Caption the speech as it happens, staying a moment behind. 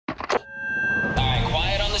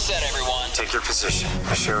Take your position.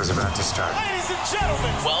 The show is about to start. Ladies and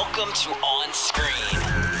gentlemen, welcome to On Screen,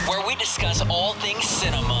 where we discuss all things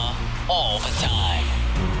cinema all the time.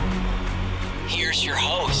 Here's your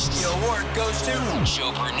hosts. the award goes to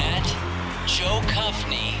Joe Burnett, Joe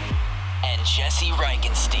Cuffney, and Jesse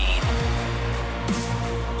Reichenstein.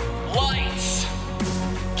 Lights,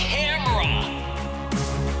 camera,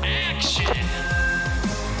 action.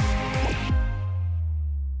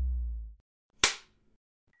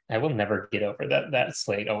 I will never get over that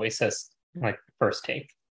Slate always says like first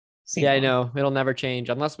take. Yeah, I know. It'll never change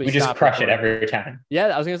unless we just stop crush recording. it every time. Yeah,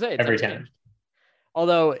 I was gonna say it's Every never time. changed.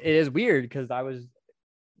 Although it is weird because I was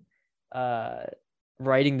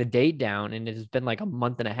writing the date down and it has been like a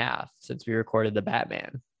month and a half since we recorded the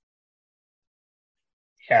Batman.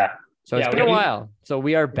 Yeah. So it's Yeah, been a we- while. So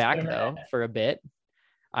we are back been a though minute. for a bit.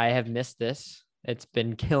 I have missed this. It's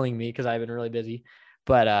been killing me because I've been really busy.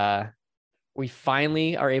 But we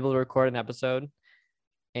finally are able to record an episode.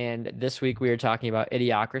 And this week we are talking about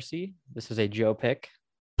Idiocracy. This is a Joe pick.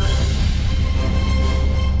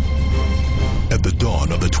 At the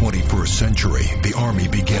dawn of the 21st century, the Army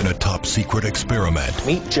began a top-secret experiment.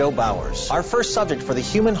 Meet Joe Bowers, our first subject for the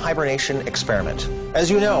human hibernation experiment. As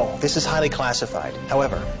you know, this is highly classified.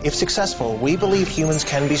 However, if successful, we believe humans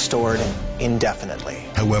can be stored indefinitely.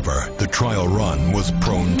 However, the trial run was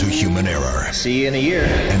prone to human error, See you in a year.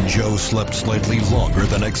 and Joe slept slightly longer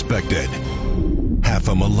than expected. Half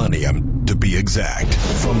a millennium, to be exact.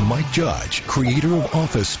 From Mike Judge, creator of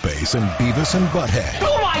Office Space and Beavis and Butthead.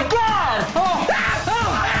 Oh my God!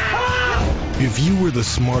 If you were the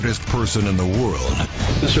smartest person in the world,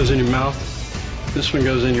 This goes in your mouth. This one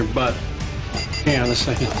goes in your butt. Hang on a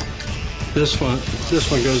second. This one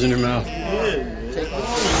goes in your mouth.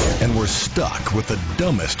 and were stuck with the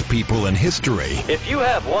dumbest people in history, If you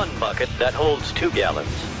have one bucket that holds 2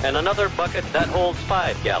 gallons and another bucket that holds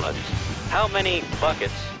 5 gallons, how many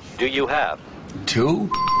buckets do you have?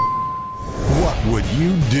 2? what would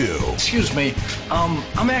you do? Excuse me,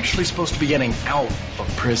 I'm actually supposed to be getting out of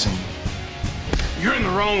prison. You're in the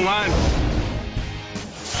wrong line.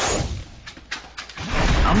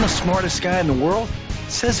 I'm the smartest guy in the world?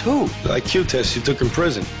 Says who? The IQ test you took in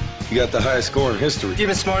prison. You got the highest score in history.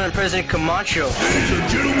 Even smarter than President Camacho. Ladies and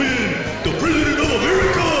gentlemen, the President of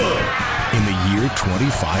America! In the year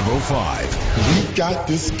 2505, We got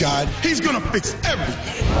this guy. He's gonna fix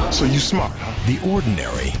everything. So you smart, huh? the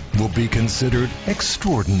ordinary will be considered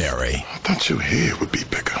extraordinary. I thought your head would be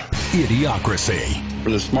bigger. Idiocracy. For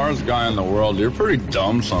the smartest guy in the world, you're pretty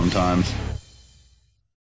dumb sometimes.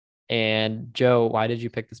 And Joe, why did you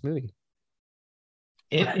pick this movie?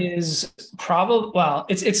 It is probably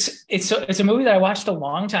it's a movie that I watched a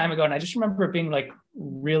long time ago, and I just remember it being like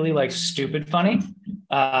really like stupid funny,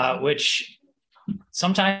 which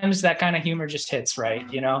sometimes that kind of humor just hits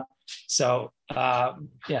right, you know. So yeah,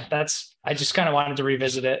 I just kind of wanted to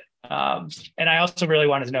revisit it, and I also really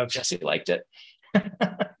wanted to know if Jesse liked it.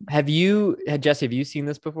 Jesse, have you seen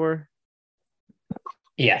this before?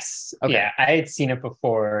 Yes. Okay. Yeah. I had seen it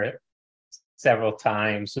before several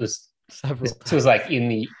times. This was like in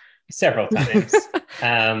the several times.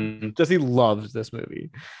 Jesse loves this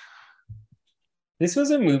movie. This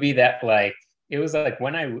was a movie that like, it was like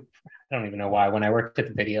when I don't even know why, when I worked at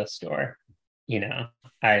the video store, you know,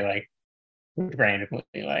 I like would randomly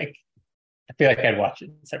like, I feel like I'd watch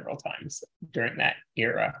it several times during that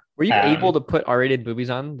era. Were you able to put R-rated movies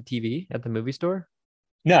on the TV at the movie store?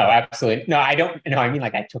 No, absolutely. No, I don't. No, I mean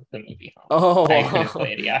like I took the movie home. Oh, I couldn't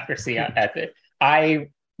play Idiocracy at the.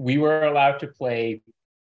 We were allowed to play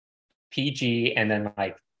PG and then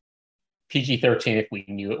like PG-13 if we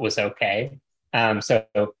knew it was okay.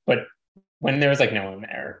 But when there was like no one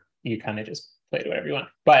there, you kind of just played whatever you want.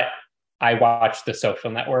 But I watched The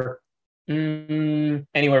Social Network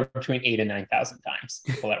anywhere between 8,000 and 9,000 times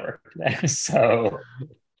while I worked there. So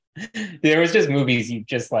there was just movies you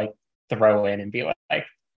just like throw in and be like,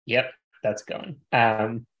 yep, that's going.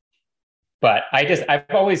 But I've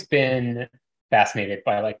always been fascinated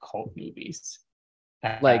by like cult movies,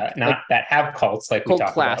 not that have cults like we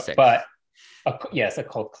talk classics. about, but a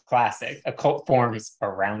cult classic. A cult forms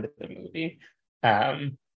around the movie,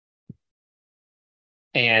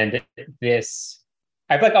 and this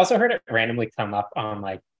I've like also heard it randomly come up on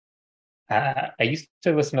like I used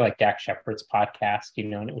to listen to like Dak Shepard's podcast, you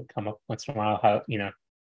know, and it would come up once in a while how, you know,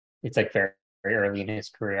 it's like very, very early in his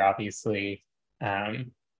career, obviously.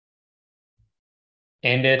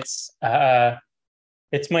 And it's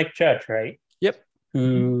Mike Judge, right? Yep.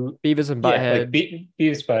 Who Beavis and Butthead. Yeah, like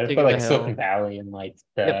Beavis Butthead, King but of like the Silicon Hill. Valley and like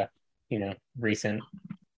the you know recent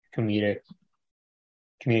comedic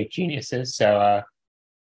geniuses. So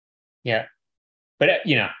yeah, but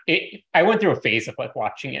I went through a phase of like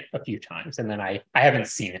watching it a few times, and then I haven't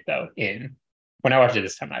seen it though. When I watched it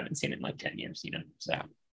this time, I haven't seen it in like 10 years. So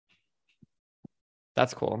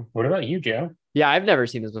That's cool. What about you, Joe? Yeah, I've never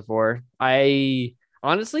seen this before.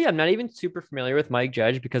 Honestly, I'm not even super familiar with Mike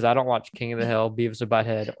Judge because I don't watch King of the Hill, Beavis and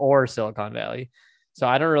Butthead, or Silicon Valley. So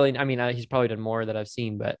I don't really, he's probably done more that I've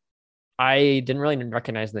seen, but I didn't really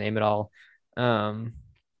recognize the name at all. I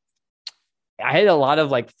had a lot of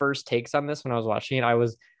like first takes on this when I was watching it. I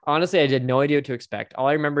had no idea what to expect. All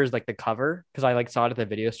I remember is like the cover because I like saw it at the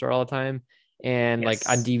video store all the time. And like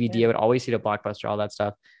on DVD, I would always see the Blockbuster, all that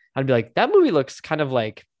stuff. I'd be like, that movie looks kind of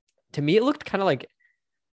like, to me, it looked kind of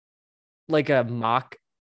like a mock,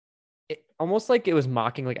 almost like it was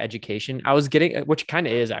mocking like education. I was getting, which kind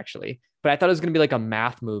of is actually, but I thought it was going to be like a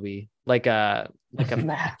math movie, like a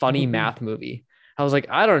funny math movie. I was like,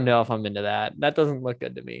 I don't know if I'm into that. That doesn't look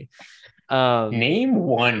good to me. Name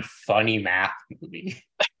one funny math movie.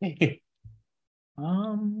 I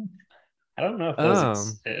don't know if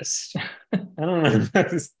those exist. I don't know.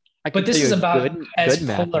 But this is about as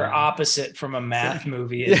polar opposite from a math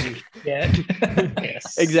movie as you get.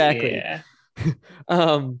 Yes, exactly. Yeah.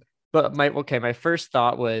 But my first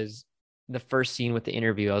thought was the first scene with the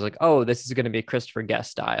interview. I was like, oh, this is going to be Christopher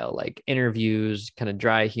Guest style, like interviews, kind of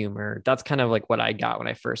dry humor. That's kind of like what I got when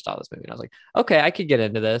I first saw this movie. And I was like, okay, I could get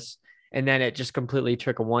into this. And then it just completely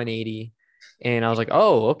took a 180. And I was like,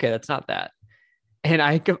 oh, okay, that's not that. And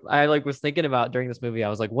I like was thinking about during this movie, I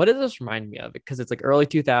was like, what does this remind me of? Because it's like early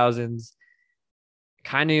 2000s,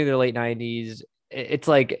 kind of the late 90s. It's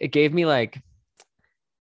like, it gave me like,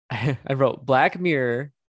 I wrote Black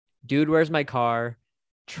Mirror, Dude, Where's My Car,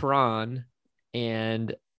 Tron,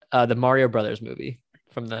 and the Mario Brothers movie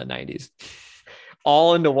from the 90s,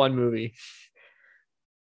 all into one movie.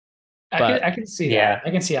 I can see that.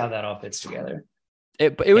 I can see how that all fits together.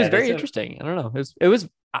 It was very interesting. I don't know. It was.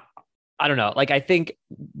 I don't know. Like, I think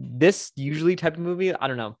this usually type of movie, I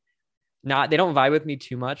don't know. They don't vibe with me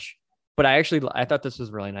too much, but I thought this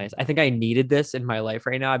was really nice. I think I needed this in my life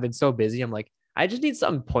right now. I've been so busy. I'm like, I just need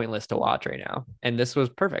something pointless to watch right now. And this was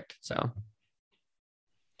perfect. So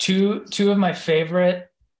two of my favorite,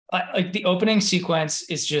 like the opening sequence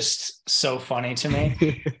is just so funny to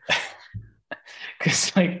me.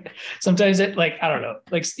 Because like sometimes it like, I don't know,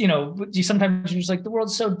 like, you sometimes you're just like, the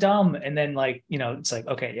world's so dumb. And then like, it's like,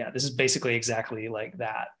 okay, yeah, this is basically exactly like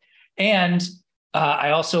that. And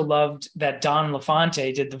I also loved that Don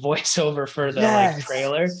LaFonte did the voiceover for the like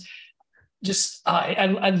trailer. Just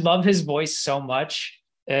I love his voice so much.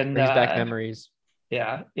 And brings back memories.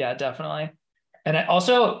 Yeah, definitely. And I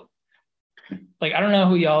also like, I don't know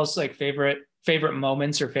who y'all's like favorite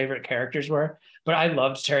moments or favorite characters were, but I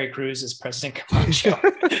loved Terry Crews as President Camacho.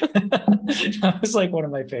 That was like one of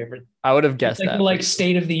my favorite. I would have guessed that. Like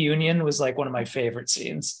State of the Union was like one of my favorite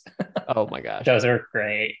scenes. Oh my gosh. Those are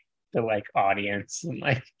great. The like audience and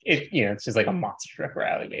like it, it's just like a monster truck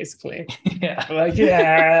rally basically. Yeah. Like,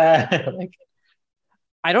 yeah. Like,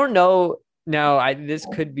 I don't know. No, this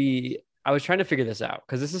could be, I was trying to figure this out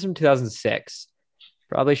because this is from 2006,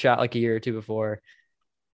 probably shot like a year or two before.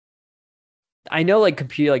 I know like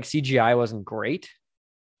CGI wasn't great,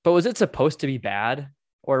 but was it supposed to be bad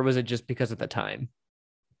or was it just because of the time?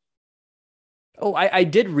 Oh, I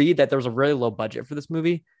did read that there was a really low budget for this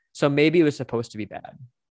movie. So maybe it was supposed to be bad.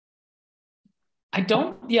 I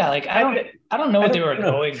don't know what they were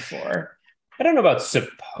going for. I don't know about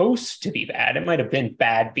supposed to be bad. It might have been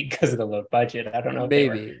bad because of the low budget. I don't know if they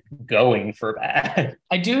were going for bad.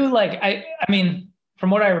 I do like, I mean,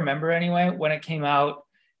 from what I remember anyway, when it came out,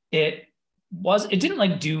 it didn't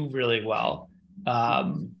like do really well.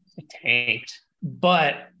 It tanked.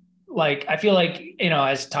 But like, I feel like,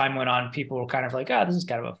 as time went on, people were kind of like, this is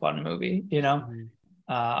kind of a fun movie,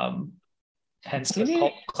 hence the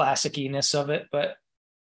cult classiciness of it. But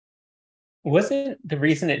wasn't the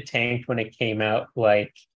reason it tanked when it came out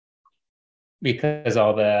like because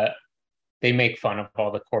they make fun of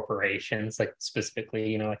all the corporations, like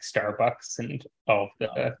specifically, like Starbucks and all of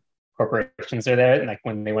the corporations are there, and like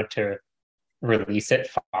when they went to release it,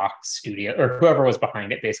 Fox Studio or whoever was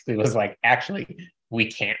behind it basically was like, actually, we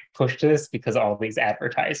can't push this because all these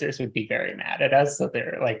advertisers would be very mad at us. So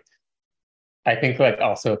they're like, I think like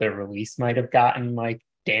also their release might have gotten like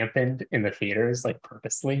dampened in the theaters like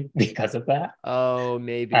purposely because of that. Oh,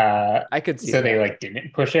 maybe I could see. So that. They like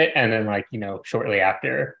didn't push it, and then like shortly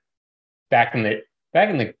after, back in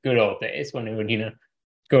the good old days when it would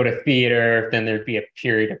go to theater, then there'd be a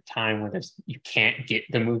period of time where you can't get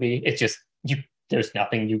the movie. It's just there's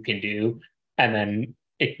nothing you can do, and then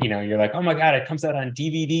you're like, oh my god, it comes out on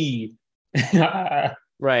DVD,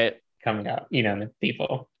 right? Coming out, and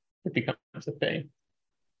people it becomes a thing.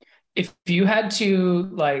 If you had to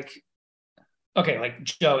like, okay, like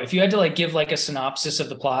Joe, if you had to like give like a synopsis of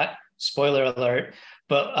the plot, spoiler alert,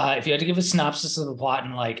 but if you had to give a synopsis of the plot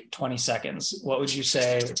in like 20 seconds, what would you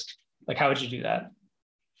say? Like, how would you do that?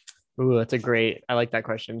 Ooh, that's I like that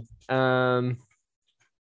question. Time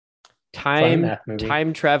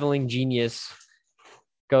traveling genius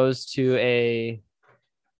goes to a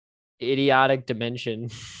idiotic dimension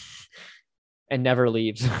and never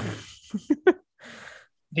leaves.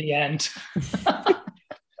 The end.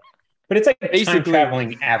 But it's like basically time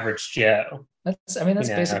traveling average Joe. That's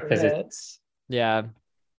basically it. Yeah.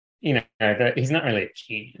 He's not really a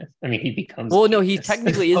genius. I mean, he becomes. Well, no, he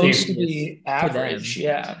technically is supposed to be average.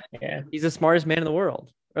 Yeah. He's the smartest man in the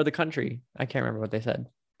world or the country. I can't remember what they said,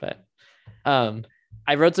 but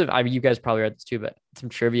I wrote some. You guys probably read this too, but some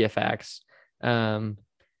trivia facts.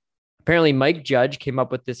 Apparently, Mike Judge came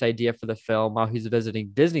up with this idea for the film while he was visiting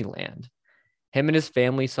Disneyland. Him and his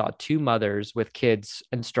family saw two mothers with kids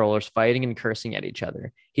and strollers fighting and cursing at each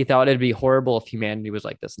other. He thought it'd be horrible if humanity was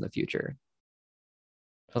like this in the future.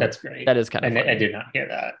 That's great. That is kind of funny. I did not hear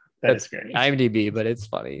that. That's great. IMDb, but it's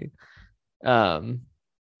funny. And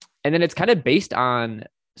then it's kind of based on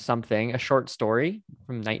a short story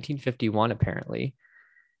from 1951, apparently.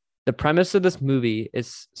 The premise of this movie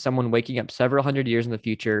is someone waking up several hundred years in the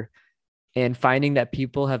future and finding that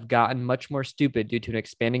people have gotten much more stupid due to an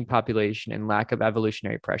expanding population and lack of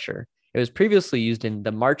evolutionary pressure. It was previously used in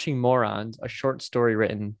The Marching Morons, a short story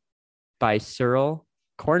written by Cyril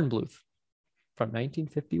Kornbluth from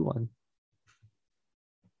 1951.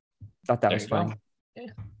 Thought that was fun. Yeah.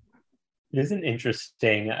 It is an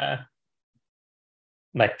interesting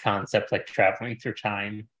concept, like traveling through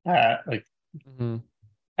time.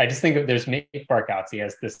 I just think there's Nick Bargatze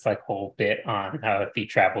has this like whole bit on how if he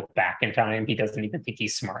traveled back in time, he doesn't even think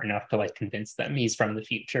he's smart enough to like convince them he's from the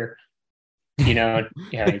future. He'd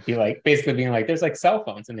be like basically being like, there's like cell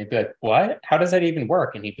phones, and they'd be like, what? How does that even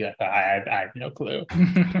work? And he'd be like, I have no clue.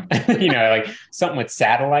 Like something with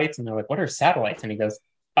satellites, and they're like, what are satellites? And he goes,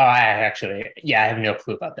 I have no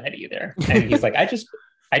clue about that either. And he's like, I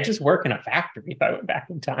just work in a factory if I went back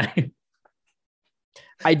in time.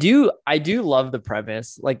 I do love the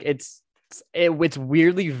premise. Like it's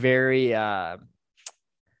weirdly very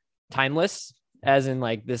timeless, as in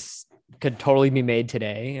like this could totally be made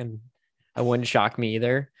today, and it wouldn't shock me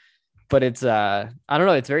either. But it's I don't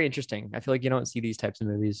know, it's very interesting. I feel like you don't see these types of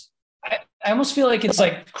movies. I almost feel like it's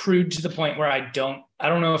like crude to the point where I don't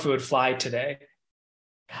know if it would fly today.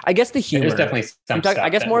 I guess the humor. There's definitely some I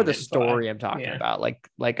guess more of the story I'm talking about. I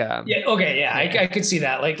could see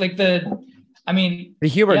that. The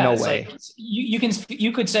humor, no way. Like,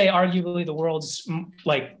 you could say arguably the world's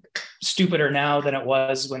like stupider now than it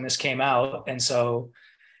was when this came out, and so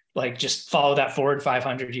like just follow that forward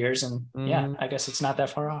 500 years, and I guess it's not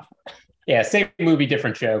that far off. Yeah, same movie,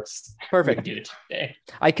 different jokes. Perfect. Do it today.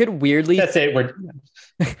 I could weirdly. That's it. We're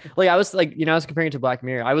like I was comparing it to Black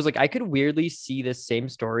Mirror. I was like, I could weirdly see this same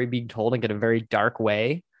story being told in a very dark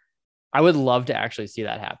way. I would love to actually see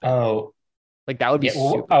that happen. Oh, like that would be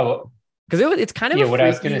super. Oh. Because it's kind of a freaky, what I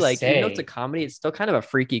was gonna say. Even though it's a comedy, it's still kind of a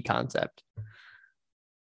freaky concept.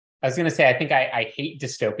 I was going to say, I think I hate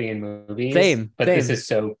dystopian movies. Same. This is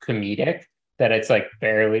so comedic that it's like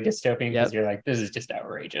barely dystopian because you're like, this is just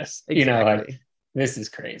outrageous. Exactly. This is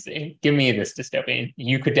crazy. Give me this dystopian.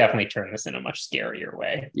 You could definitely turn this in a much scarier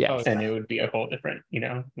way. Yeah. And it would be a whole different,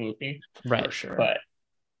 movie. Right. For sure. But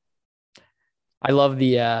I love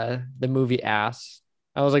the movie Ass.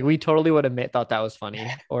 I was like, we totally would have thought that was funny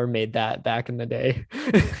or made that back in the day.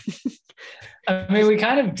 I mean, we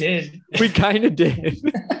kind of did. We kind of did.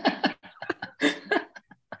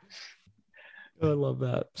 I love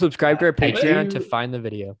that. Subscribe to our Patreon to find the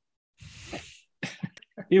video.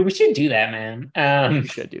 Dude, we should do that, man. We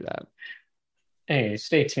should do that. Hey,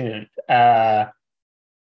 stay tuned. Man,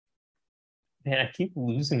 I keep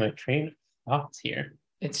losing my train of thoughts here.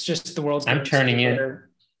 It's just the world's. I'm turning in.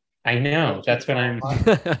 I know. That's what I'm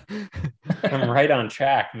right on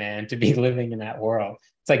track, man, to be living in that world.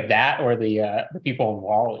 It's like that or the people in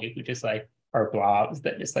WALL-E who just like are blobs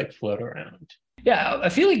that just like float around. Yeah, I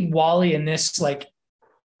feel like WALL-E and this like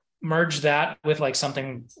merge that with like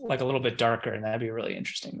something like a little bit darker, and that'd be a really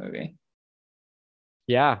interesting movie.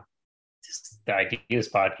 Yeah. Just the Ideas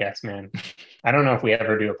podcast, man. I don't know if we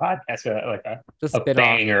ever do a podcast with like a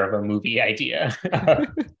banger of a movie idea.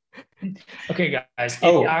 Okay, guys.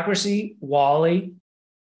 Idiocracy, WALL-E,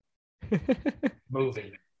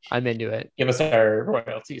 movie. I'm into it. Give us our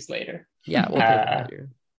royalties later. Yeah, we'll take it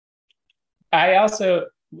later.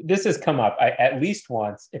 This has come up at least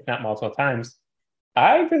once, if not multiple times.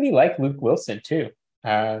 I really like Luke Wilson too.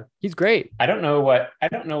 He's great. I don't know what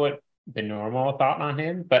the normal thought on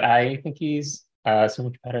him, but I think he's so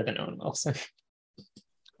much better than Owen Wilson.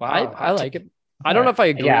 Wow, I like it. I don't know if I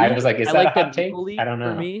agree. Yeah, I was like, is I that like a hot take? equally I don't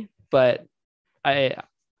know. for me, but it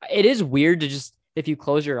is weird to just, if you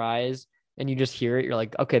close your eyes and you just hear it, you're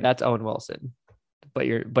like, okay, that's Owen Wilson, but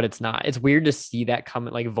it's not. It's weird to see that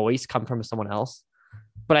voice come from someone else.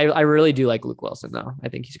 But I really do like Luke Wilson though. I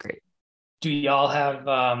think he's great. Do y'all have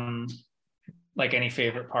like any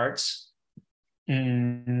favorite parts? I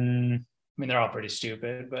mean, they're all pretty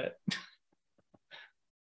stupid, but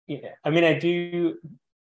yeah, I mean, I feel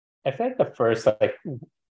like the first, like,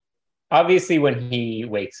 obviously when he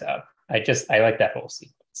wakes up, I like that whole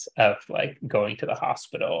sequence of like going to the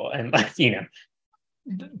hospital and like,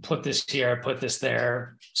 put this here, put this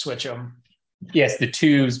there, switch them. Yes, the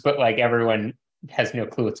tubes, but like everyone has no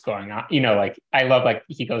clue what's going on. Like I love like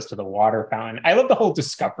he goes to the water fountain. I love the whole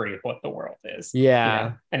discovery of what the world is.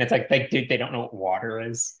 Yeah. And it's like they don't know what water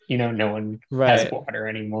is. No one Right. has water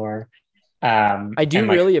anymore. I do and,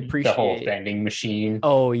 like, really appreciate the whole vending machine.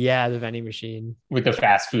 Oh yeah, the vending machine with the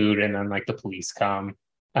fast food, and then like the police come.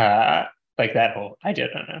 Like that whole, I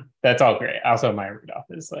don't know. That's all great. Also, Maya Rudolph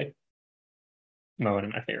is like one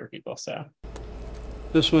of my favorite people. So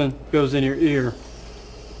This one goes in your ear,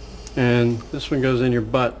 and this one goes in your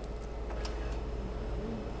butt.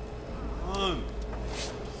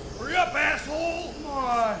 Hurry up, asshole! Come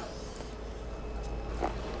on!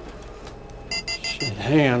 Shit,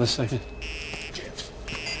 hang on a second.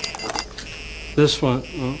 This one.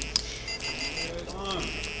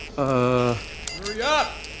 Hurry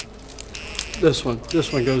up! This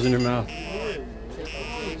one goes in your mouth.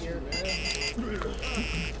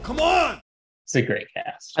 Come on! It's a great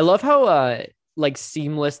cast. I love how like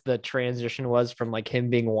seamless the transition was from like him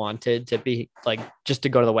being wanted to be like just to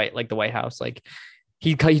go to the White House. Like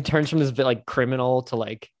he turns from this like criminal to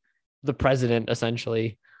like the president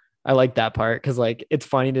essentially. I like that part because like it's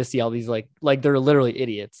funny to see all these like they're literally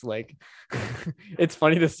idiots. Like it's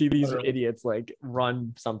funny to see these idiots like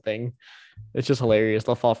run something. It's just hilarious.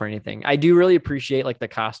 They'll fall for anything. I do really appreciate like the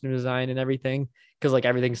costume design and everything because like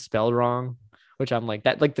everything's spelled wrong, which I'm like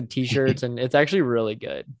that, like the t-shirts, and it's actually really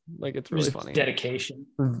good. Like it's really funny. Dedication.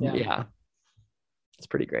 Yeah. It's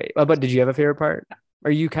pretty great. But did you have a favorite part?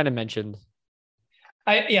 Or you kind of mentioned?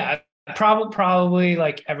 Probably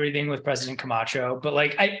like everything with President Camacho, but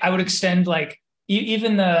like I would extend like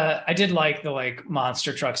even I did like the like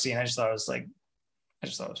monster truck scene. I just thought it was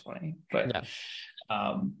funny. But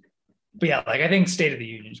yeah, like I think State of the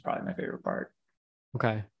Union is probably my favorite part.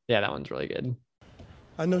 Okay. Yeah, that one's really good.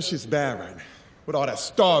 I know shit's bad right now with all that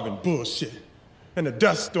starving bullshit and the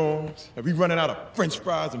dust storms and we running out of French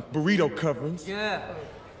fries and burrito coverings. Yeah.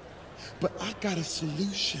 But I got a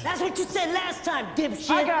solution. That's what you said last time, dipshit.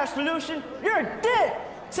 I got a solution. You're a dick.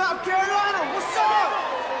 South Carolina, what's up?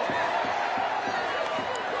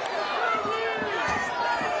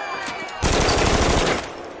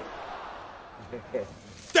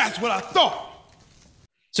 That's what I thought.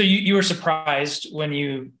 So you were surprised when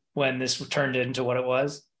this turned into what it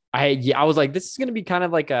was? I was like, this is gonna be kind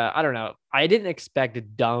of like I don't know. I didn't expect a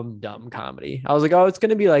dumb comedy. I was like, oh, it's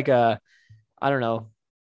gonna be like I don't know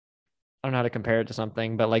how to compare it to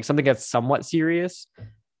something, but like something that's somewhat serious.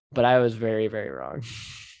 But I was very, very wrong.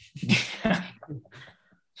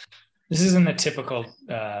 This isn't a typical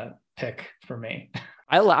pick for me.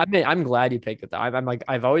 I'm glad you picked it though. I'm like,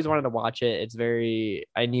 I've always wanted to watch it.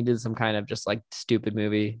 I needed some kind of just like stupid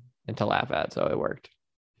movie and to laugh at, so it worked.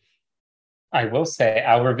 I will say,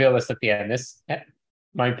 I'll reveal this at the end.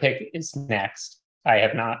 My pick is next. I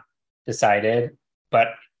have not decided, but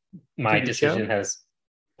my decision has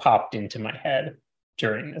popped into my head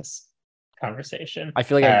during this conversation. I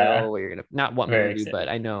feel like I know what you're gonna, not what movie, excited. But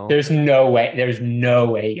I know there's no way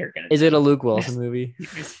you're gonna. Is it a Luke Wilson movie?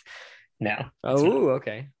 No. Oh,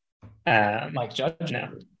 okay. Mike Judge. No.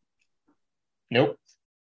 Nope.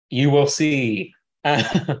 You will see.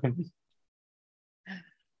 I'll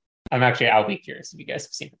be curious if you guys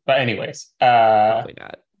have seen it. But anyways, probably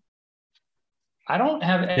not. I don't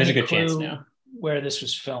have any there's a good clue chance now where this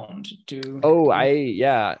was filmed.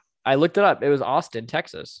 I looked it up. It was Austin,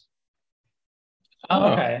 Texas.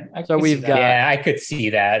 Oh, okay. So we've got. Yeah, I could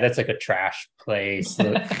see that. That's like a trash place.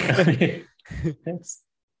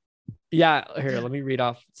 Yeah, here, let me read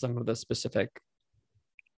off some of the specific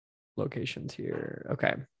locations here.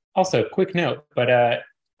 Okay. Also, quick note, but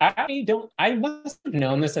I must have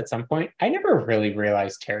known this at some point. I never really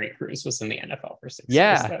realized Terry Crews was in the NFL for 6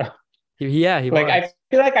 years. Yeah. He like was. I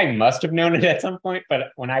feel like I must have known it at some point,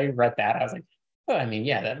 but when I read that, I was like, oh, I mean,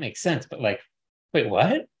 yeah, that makes sense. But like, wait,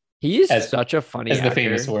 what? He's such a funny actor. The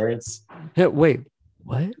famous words. Wait,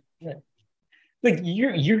 What? Like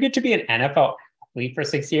you get to be an NFL athlete for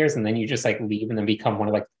 6 years and then you just like leave and then become one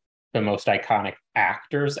of like the most iconic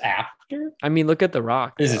actors after. I mean, look at The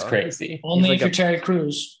Rock. This is crazy. Only like if you're Terry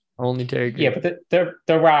Crews. Only Terry Crews. Yeah, but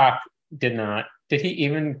the Rock did not. Did he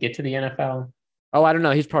even get to the NFL? Oh, I don't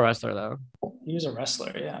know. He's a pro wrestler though. He was a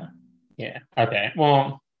wrestler, yeah. Yeah. Okay.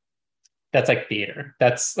 Well, that's like theater.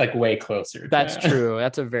 That's like way closer. That's true.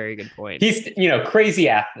 That's a very good point. He's crazy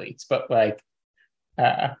athletes, but like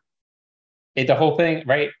the whole thing,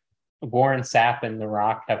 right? Warren Sapp and The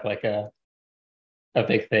Rock have like a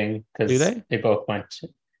big thing because Do they both went to,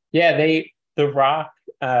 The Rock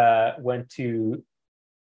went to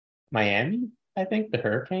Miami, I think, the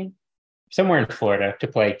Hurricane, somewhere in Florida to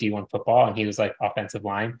play D1 football, and he was like offensive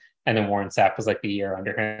line, and then Warren Sapp was like the year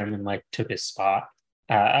under him and like took his spot.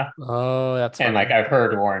 Oh, that's and funny. like I've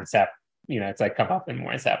heard Warren Sapp, it's like come up, and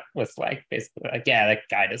Warren Sapp was like basically like, yeah, that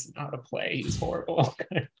guy doesn't know how to play. He's horrible.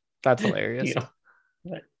 That's hilarious.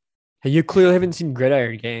 But, Hey, you clearly haven't seen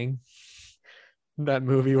Gridiron Gang. That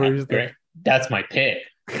movie where he's great. That's my pick.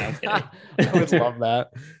 I would love that.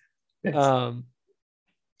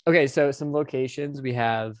 Okay, so some locations. We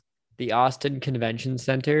have the Austin Convention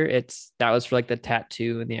Center. That was for like the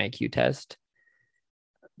tattoo and the IQ test.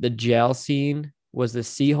 The jail scene was the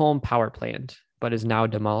Seaholm power plant, but is now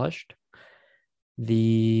demolished.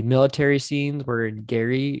 The military scenes were in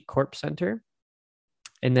Gary Corp Center.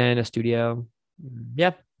 And then a studio.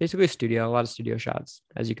 Yeah, basically a studio. A lot of studio shots,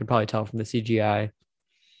 as you can probably tell from the CGI.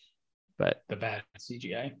 But the bad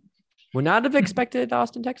CGI. Would not have expected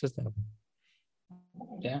Austin, Texas, though.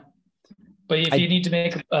 Yeah. But if you need to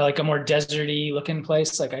make like a more deserty looking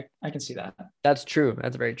place, like I can see that. That's true.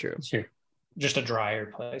 That's very true. Sure. Just a drier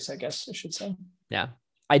place, I guess I should say. Yeah.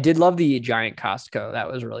 I did love the giant Costco.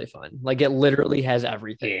 That was really fun. Like it literally has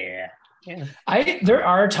everything. Yeah. There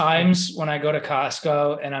are times when I go to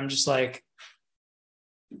Costco and I'm just like,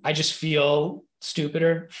 I just feel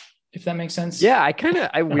stupider, if that makes sense. Yeah,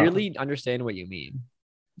 I weirdly understand what you mean.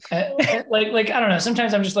 Like I don't know.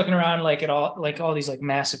 Sometimes I'm just looking around like at all these like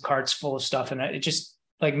massive carts full of stuff, and it just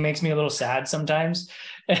like makes me a little sad sometimes.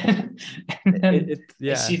 And then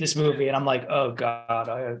I see this movie and I'm like, oh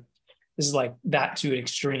god, this is like that to an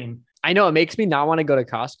extreme. I know, it makes me not want to go to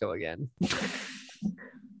Costco again.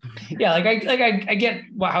 Yeah, I get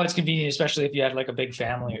how it's convenient, especially if you have like a big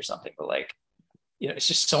family or something. But like, it's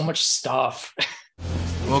just so much stuff.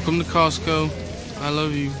 Welcome to Costco. I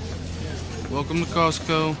love you. Welcome to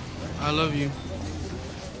Costco. I love you.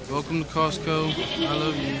 Welcome to Costco. I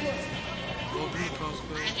love you. Welcome to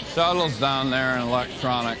Costco. Shuttle's down there in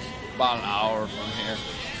electronics, about an hour from here.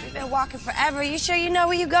 You've been walking forever. You sure you know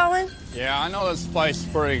where you're going? Yeah, I know this place is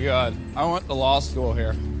pretty good. I went to law school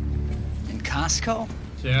here. In Costco?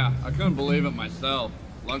 Yeah, I couldn't believe it myself.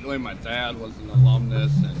 Luckily, my dad was an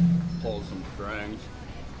alumnus and pulled some strings.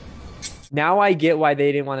 Now I get why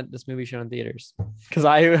they didn't want this movie shown in theaters. Because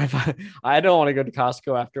I don't want to go to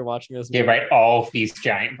Costco after watching this movie. Yeah, right. All of these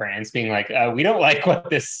giant brands being like, we don't like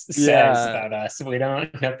what this says about us. We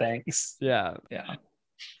don't. No thanks. Yeah.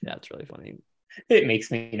 It's really funny. It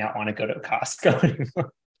makes me not want to go to Costco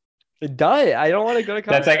anymore. It does. I don't want to go to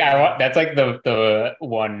Costco. That's like the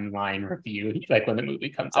one line review. Like when the movie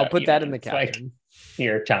comes out, I'll put that in the caption. Like, New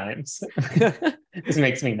York Times. This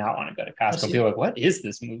makes me not want to go to Costco. People are like, what is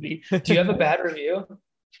this movie? Do you have a bad review?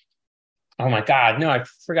 Oh my God. No, I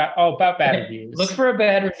forgot all about bad reviews. Look for a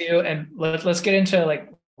bad review and let's get into like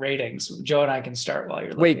ratings. Joe and I can start while you're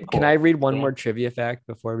looking. Wait, can I read one more trivia fact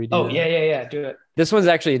before we do that? Yeah. Do it. This one's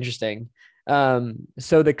actually interesting.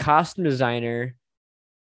 So the costume designer,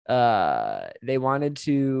 they wanted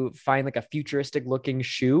to find like a futuristic looking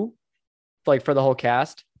shoe, like for the whole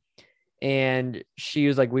cast. And she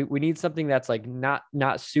was like, we need something that's like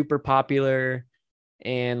not super popular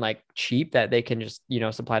and like cheap that they can just,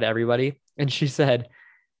 supply to everybody. And she said,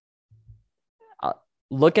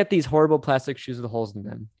 look at these horrible plastic shoes with holes in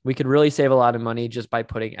them. We could really save a lot of money just by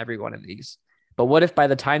putting every one of these. But what if by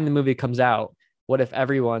the time the movie comes out, what if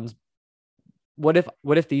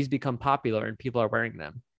these become popular and people are wearing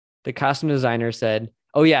them? The costume designer said,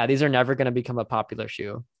 oh yeah, these are never going to become a popular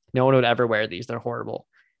shoe. No one would ever wear these. They're horrible.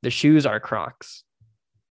 The shoes are Crocs.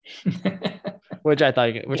 which I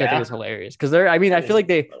think is hilarious. Because I feel like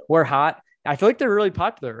they were hot. I feel like they're really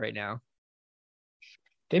popular right now.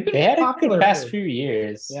 They had a good past few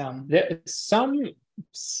years. Yeah.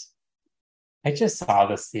 I just saw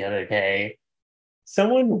this the other day.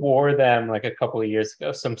 Someone wore them like a couple of years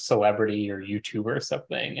ago, some celebrity or YouTuber or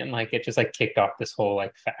something, and like it just like kicked off this whole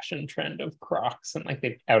like fashion trend of Crocs, and like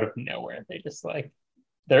they out of nowhere they just like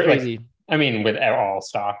they're crazy. Like, I mean, with all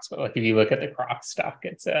stocks, but like if you look at the Crocs stock,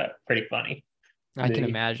 it's pretty funny. I can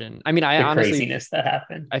imagine. I mean, I the honestly craziness that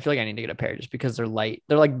happened. I feel like I need to get a pair just because they're light.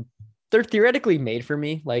 They're theoretically made for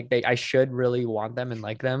me. Like I should really want them and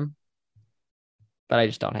like them, but I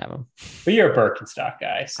just don't have them. But you're a Birkenstock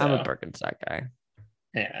guy. So. I'm a Birkenstock guy.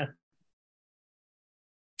 Yeah.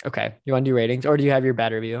 Okay. You want to do ratings, or do you have your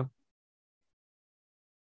bad review?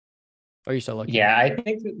 Or are you still looking? Yeah, I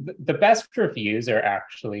think the best reviews are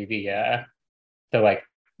actually the like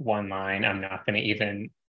one line. I'm not going to even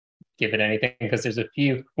give it anything because there's a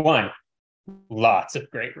few. Lots of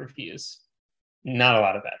great reviews, not a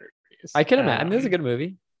lot of bad reviews. I can imagine. I mean, it's a good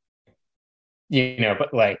movie.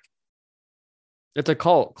 But like, it's a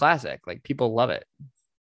cult classic. Like, people love it.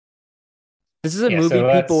 This is a movie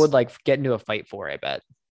people would like get into a fight for. I bet.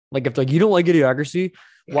 Like, if you don't like Idiocracy,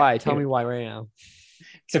 why? Tell me why right now.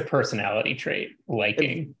 It's a personality trait,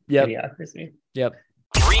 liking Idiocracy. Yep.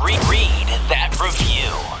 Read that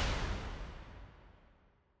review.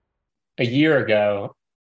 A year ago,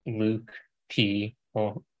 Luke P.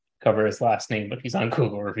 will cover his last name, but he's on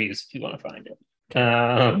Google Reviews if you want to find it.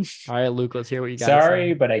 All right, Luke, let's hear what you got.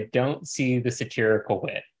 Sorry, but I don't see the satirical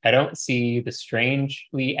wit. I don't see the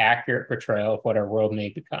strangely accurate portrayal of what our world may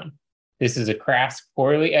become. This is a crass,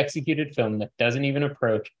 poorly executed film that doesn't even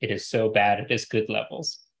approach "it is so bad it is good"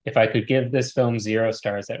 levels. If I could give this film 0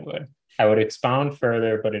 stars, I would. I would expound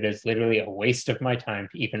further, but it is literally a waste of my time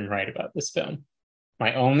to even write about this film.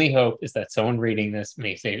 My only hope is that someone reading this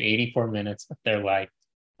may save 84 minutes of their life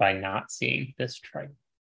by not seeing this trailer.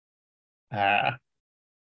 And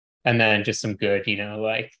then just some good,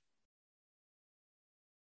 like,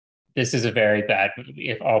 this is a very bad movie.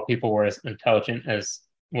 If all people were as intelligent as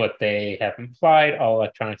what they have implied, all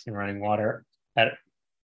electronics and running water at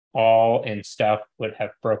all and stuff would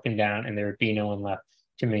have broken down and there would be no one left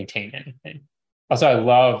to maintain anything. Also, I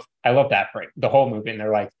love that break, the whole movie, and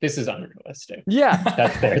they're like, this is unrealistic. Yeah.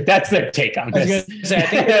 That's their take on this. I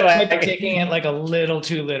think they're like taking it like a little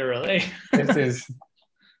too literally. This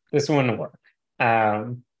wouldn't work.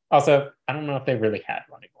 Also, I don't know if they really had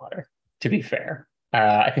running water, to be fair.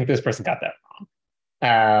 I think this person got that wrong.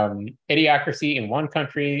 Idiocracy in one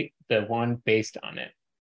country, the one based on it.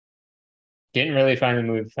 Didn't really find the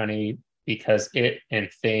movie funny because it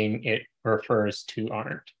and thing it refers to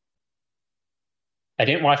aren't. I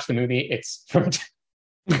didn't watch the movie. It's from.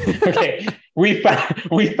 Okay, we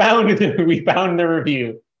found the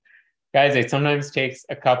review, guys. It sometimes takes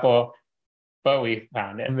a couple, but we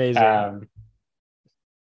found it. Amazing.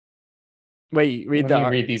 Wait, read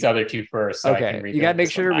these other two first. So okay, I can read you gotta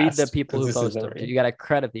make sure to read the last, people who post them. You gotta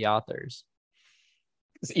credit the authors.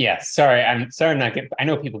 Yeah, sorry. I'm sorry not getting. I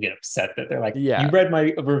know people get upset that they're like, you read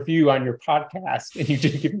my review on your podcast and you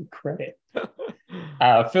didn't give me credit.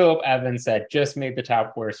 Philip Evans said, just made the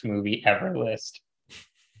top worst movie ever list.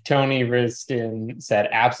 Tony Riston said,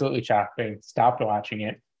 absolutely shocking. Stopped watching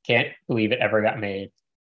it. Can't believe it ever got made.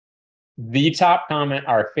 The top comment,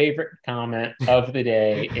 our favorite comment of the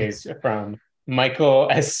day, is from Michael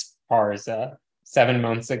Esparza 7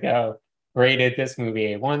 months ago. Rated this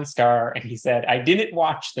movie a 1 star, and he said, I didn't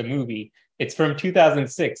watch the movie. It's from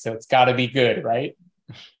 2006, so it's got to be good, right?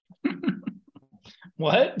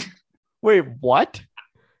 What? Wait, what?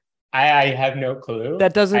 I have no clue.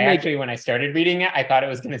 That doesn't make... Actually, when I started reading it, I thought it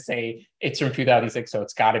was going to say it's from 2006, so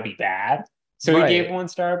it's got to be bad. So he gave 1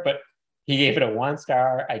 star, but he gave it a 1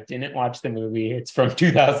 star. I didn't watch the movie. It's from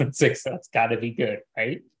 2006, so it's got to be good,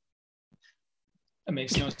 right? That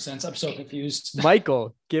makes no sense. I'm so confused.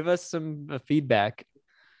 Michael, give us some feedback.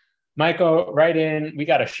 Michael, write in. We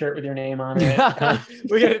got a shirt with your name on it.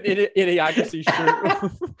 We got an Idiocracy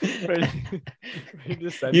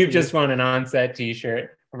shirt. You've just won an on-set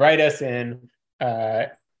t-shirt. Write us in.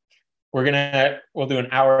 We'll do an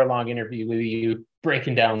hour-long interview with you,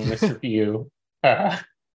 breaking down this review.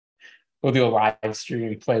 We'll do a live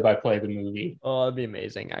stream, play-by-play the movie. Oh, that'd be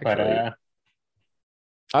amazing, actually. But,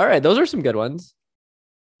 all right, those are some good ones.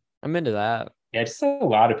 I'm into that. Yeah, just a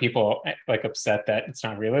lot of people like upset that it's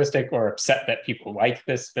not realistic or upset that people like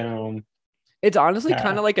this film. It's honestly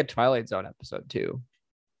kind of like a Twilight Zone episode too.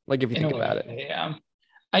 Like if you think about it. Yeah.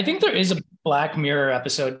 I think there is a Black Mirror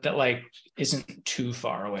episode that like isn't too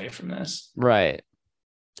far away from this. Right.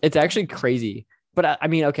 It's actually crazy. But I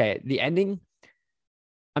mean, okay, the ending,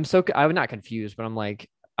 I'm not confused, but I'm like,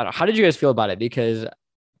 how did you guys feel about it? Because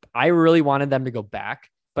I really wanted them to go back,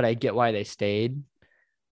 but I get why they stayed.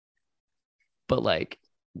 But like,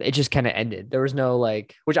 it just kind of ended. There was no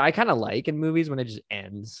like, which I kind of like in movies when it just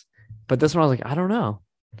ends. But this one, I was like, I don't know.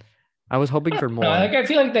 I was hoping for more. Like, I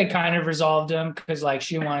feel like they kind of resolved him because like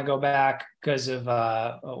she didn't want to go back because of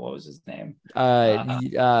what was his name? This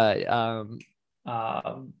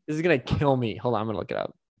is gonna kill me. Hold on, I'm gonna look it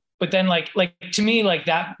up. but then like to me, like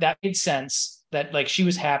that made sense that like she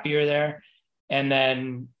was happier there. And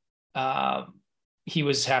then he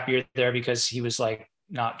was happier there because he was like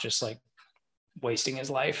not just like wasting his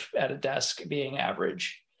life at a desk being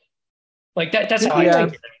average. Like that's how I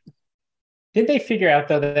take it. Did they figure out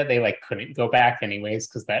though that they like couldn't go back anyways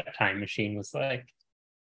because that time machine was like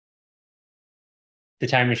the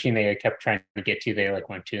time machine they kept trying to get to, they like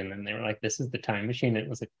went to, and then they were like, this is the time machine. It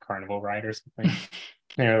was a carnival ride or something.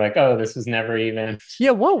 They were like, oh, this was never even.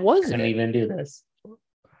 Yeah, what was couldn't it? even do this.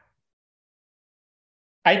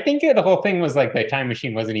 I think the whole thing was like the time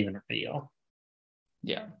machine wasn't even real.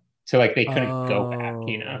 Yeah. So like they couldn't go back,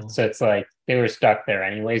 you know. So it's like they were stuck there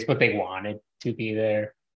anyways, but they wanted to be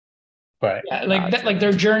there. But yeah, like that, like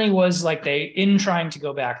their journey was like in trying to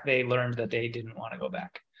go back, they learned that they didn't want to go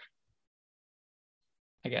back.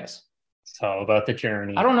 I guess. It's all about the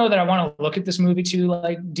journey. I don't know that I want to look at this movie too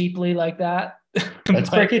like deeply like that.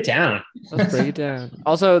 Let's break it down. Let's break it down.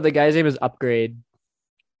 Also, the guy's name is Upgrade.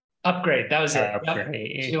 Upgrade. That was it.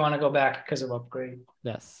 Upgrade. Yep. So you want to go back because of Upgrade?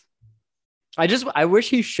 Yes. I wish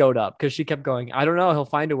he showed up because she kept going, I don't know, he'll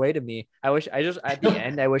find a way to me. At the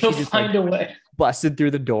end, I wish he just find a way. Busted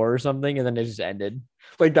through the door or something, and then it just ended.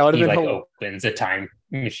 Like that would have been like opens a time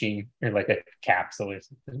machine or like a capsule or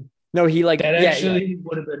something. No, he like that actually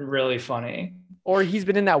would have been really funny. Or he's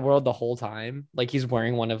been in that world the whole time. Like he's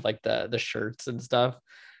wearing one of like the shirts and stuff.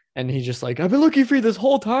 And he's just like, I've been looking for you this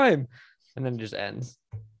whole time. And then it just ends.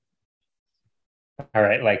 All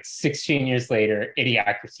right, like 16 years later,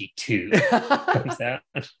 Idiocracy 2 comes out.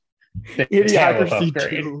 Idiocracy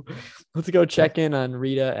 2. Let's go check in on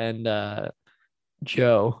Rita and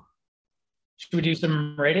Joe. Should we do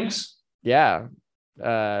some ratings? Yeah.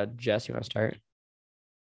 Jess, you want to start?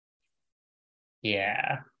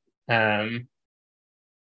 Yeah. We're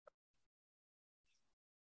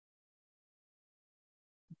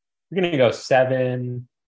gonna go 7.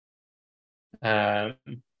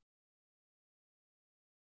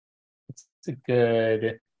 It's a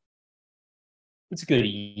good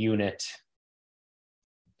unit.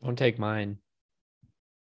 Don't take mine.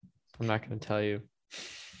 I'm not gonna tell you.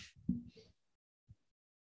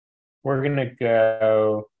 We're gonna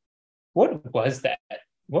go. What was that?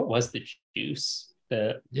 What was the juice?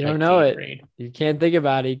 You don't know it. Grade? You can't think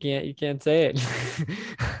about it. You can't say it.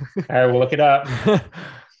 All right, we'll look it up.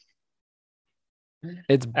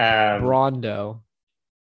 It's Brondo.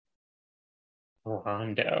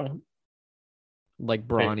 Brondo. Like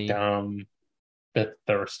brawny. The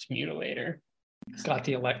thirst mutilator. It's got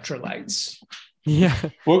the electrolytes. Yeah.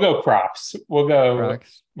 We'll go crops. We'll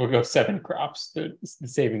go 7 crops. The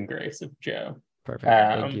saving grace of Joe. Perfect.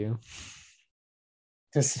 Thank you.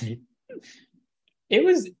 It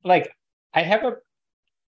was like I have a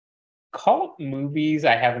cult movies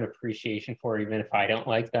I have an appreciation for, even if I don't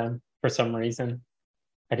like them for some reason.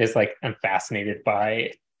 I just like I'm fascinated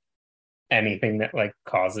by anything that like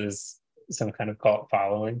causes some kind of cult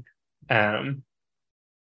following. So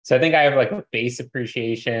I think I have like a base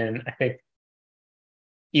appreciation. I think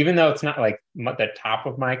even though it's not like the top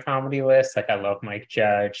of my comedy list, like I love Mike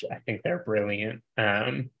Judge. I think they're brilliant.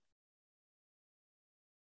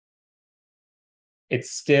 It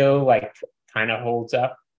still like kind of holds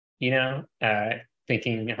up, you know,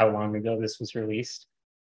 thinking how long ago this was released.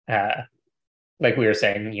 Like we were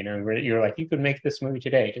saying, you know, you're like, you could make this movie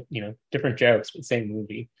today, you know, different jokes, but same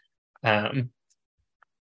movie. And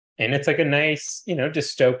it's like a nice, you know,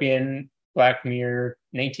 dystopian Black Mirror,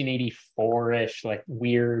 1984-ish, like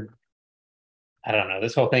weird, I don't know,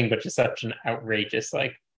 this whole thing, but just such an outrageous,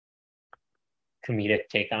 like comedic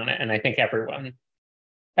take on it. And I think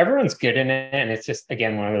everyone's good in it, and it's just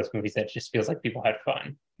again one of those movies that just feels like people had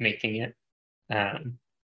fun making it. And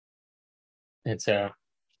so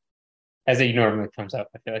as it normally comes up,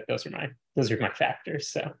 I feel like those are my factors.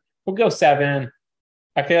 So we'll go 7.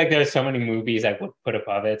 I feel like there's so many movies I would put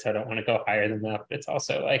above it, so I don't want to go higher than that, but it's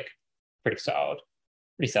also like pretty solid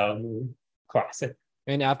movie, classic.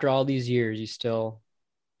 And after all these years, you still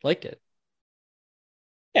liked it.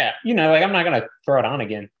 Yeah, you know, like I'm not gonna throw it on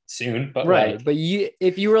again soon, but right. Like, but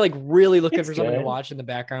if you were like really looking for something good to watch in the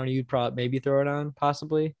background, you'd probably maybe throw it on,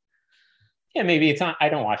 possibly. Yeah, maybe it's not. I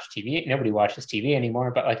don't watch TV. Nobody watches TV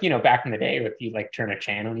anymore. But like, you know, back in the day, if you like turn a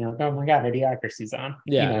channel and you're like, oh my god, Idiocracy's on.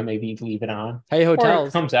 Yeah. You know, maybe you leave it on. Hey, Hotels. Or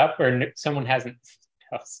it comes up, or someone hasn't,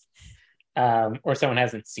 or someone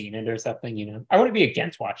hasn't seen it or something. You know, I wouldn't be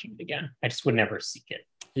against watching it again. I just would never seek it.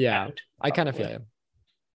 Yeah, out, I kind of feel it.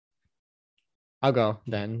 I'll go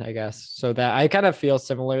then, I guess. So that I kind of feel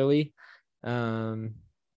similarly. I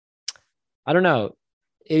don't know.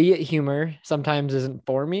 Idiot humor sometimes isn't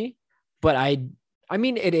for me, but I I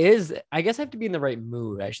mean, it is. I guess I have to be in the right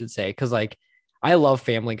mood, I should say, because like I love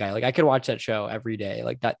Family Guy. Like I could watch that show every day.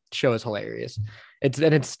 Like that show is hilarious.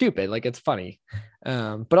 It's stupid. Like it's funny,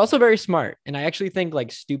 but also very smart. And I actually think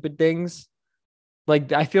like stupid things.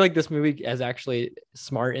 Like I feel like this movie is actually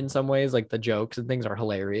smart in some ways. Like the jokes and things are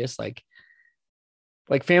hilarious. Like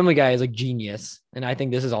Family Guy is like genius, and I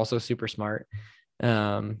think this is also super smart.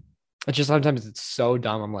 It's just sometimes it's so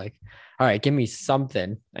dumb. I'm like, all right, give me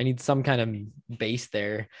something. I need some kind of base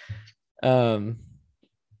there.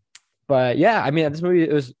 But yeah, I mean,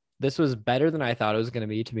 this was better than I thought it was going to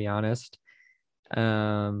be, to be honest.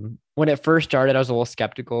 When it first started, I was a little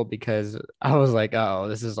skeptical because I was like, oh,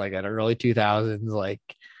 this is like an early 2000s, like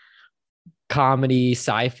comedy,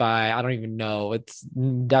 sci-fi. I don't even know. It's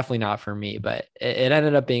definitely not for me, but it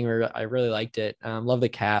ended up being, I really liked it. Love the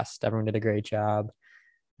cast. Everyone did a great job.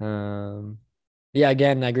 Yeah,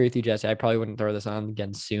 again, I agree with you, Jesse. I probably wouldn't throw this on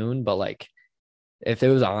again soon, but like if it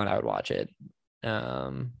was on, I would watch it.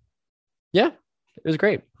 Yeah, it was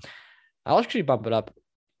great. I'll actually bump it up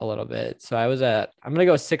a little bit. So I'm going to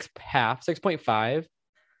go 6.5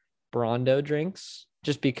 Brondo drinks,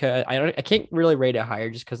 just because I can't really rate it higher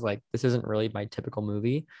just because like this isn't really my typical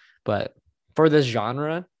movie, but for this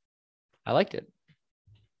genre, I liked it.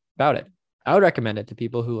 About it. I would recommend it to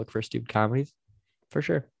people who look for stupid comedies for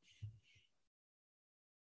sure.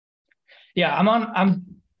 Yeah, I'm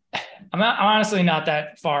honestly not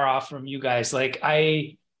that far off from you guys. Like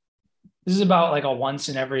this is about like a once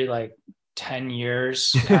in every like 10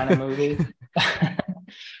 years kind of movie.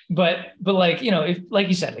 but like, you know, if like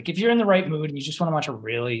you said, like if you're in the right mood and you just want to watch a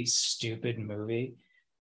really stupid movie,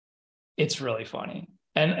 it's really funny.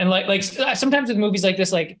 And like sometimes with movies like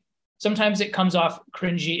this, like sometimes it comes off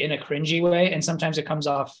cringy in a cringy way, and sometimes it comes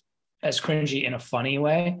off as cringy in a funny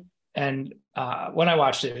way. And when I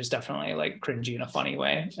watched it, it was definitely like cringy in a funny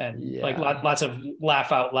way, and like lots of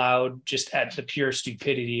laugh out loud just at the pure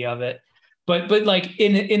stupidity of it. But like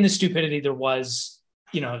in the stupidity, there was,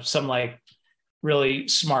 you know, some like really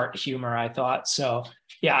smart humor, I thought. So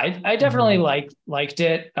yeah, I definitely liked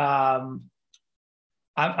it. I'm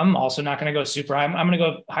also not going to go super high. I'm going to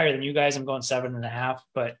go higher than you guys. I'm going 7.5,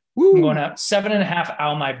 but I'm going out 7.5.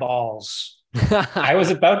 Ow, my balls. I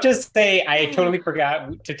was about to say, I totally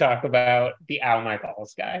forgot to talk about the ow my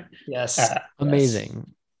balls guy. Yes.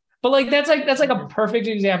 Amazing. But like, that's like a perfect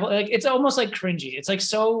example. Like, it's almost like cringy. It's like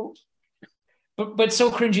so, but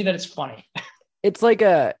so cringy that it's funny. It's like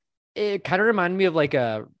it kind of reminded me of like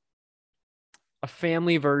a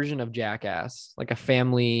family version of Jackass, like a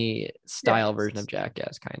family style version of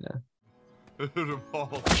Jackass, kind of.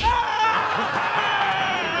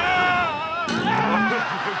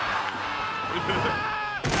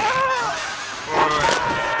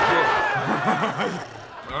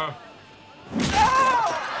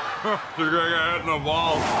 You're gonna get hit in the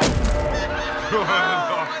balls.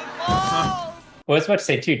 Well, I was about to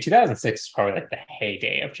say too, 2006 is probably like the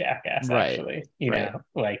heyday of Jackass, actually. You know,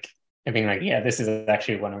 like I mean, like, yeah, this is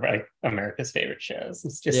actually one of like America's favorite shows.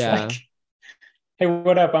 It's just like, hey,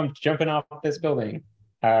 what up? I'm jumping off this building.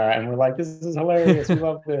 And we're like, this is hilarious. We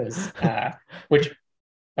love this. Which,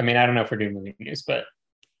 I mean, I don't know if we're doing movie news, but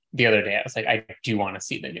the other day I was like, I do want to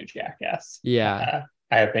see the new Jackass. Yeah.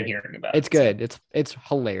 I have been hearing about it. It's good. It's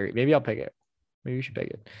hilarious. Maybe I'll pick it. Maybe you should pick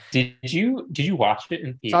it. Did you watch it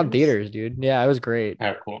in theaters? It's on theaters, dude. Yeah, it was great.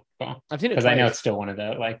 Oh, cool. I've seen it because I know it's still one of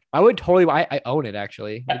the like. I would totally. I own it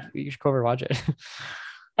actually. You should go over and watch it.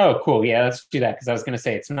 Oh, cool. Yeah, let's do that because I was gonna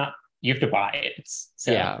say it's not. You have to buy it. It's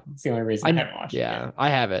the only reason I haven't watched it. Yeah, I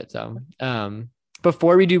have it. So,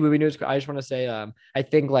 before we do movie news, I just want to say, I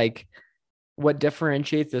think like what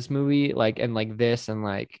differentiates this movie, like and like this, and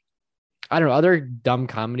like I don't know, other dumb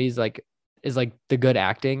comedies, like is like the good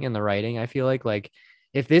acting and the writing. I feel like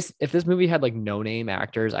if this movie had like no name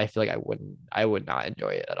actors, I feel like I would not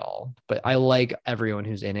enjoy it at all. But I like everyone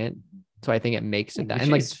who's in it, so I think it makes it that,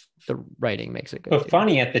 and like the writing makes it good. But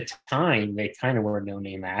funny at the time, they kind of were no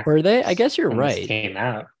name actors. Were they? I guess you're right. Came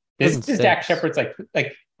out. This is Dax Shepard's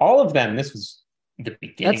like all of them. This was the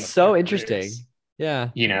beginning. That's so interesting. Yeah.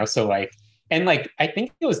 You know, so like, and like I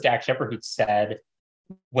think it was Dax Shepard who said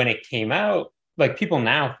when it came out, like people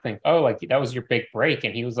now think, oh, like that was your big break.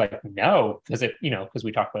 And he was like, no, because it, you know, because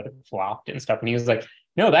we talked about it flopped and stuff. And he was like,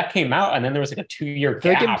 no, that came out. And then there was like a 2-year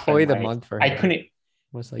gap. Like employee of the month for him. I couldn't,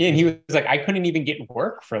 and he was like, I couldn't even get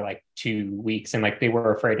work for like 2 weeks. And like, they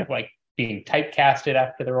were afraid of like being typecasted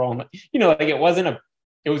after the role. And, you know, like it was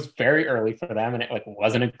very early for them. And it like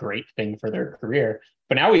wasn't a great thing for their career.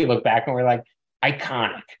 But now we look back and we're like,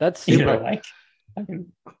 iconic. That's super. You know, like,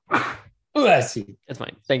 let's see. That's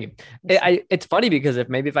fine. Thank you. It's funny because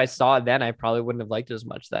if I saw it then, I probably wouldn't have liked it as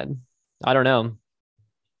much then. I don't know.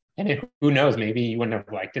 who knows, maybe you wouldn't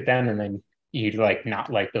have liked it then, and then you'd like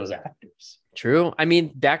not like those actors. True. I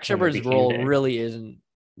mean, Dax When they Shepard's became role big. really isn't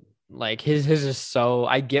like his is so.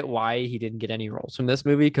 I get why he didn't get any roles from this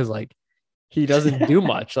movie because like he doesn't do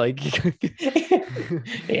much. Like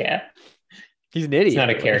Yeah, he's an idiot. it's not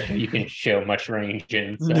a but- character you can show much range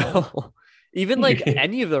in. So. No. Even like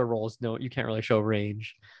any of the roles, no, you can't really show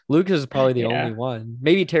range. Lucas is probably the Yeah. only one.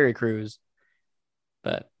 Maybe Terry Crews,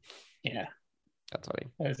 but Yeah, that's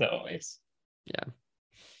funny. as always. Yeah.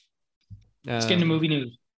 Let's get into movie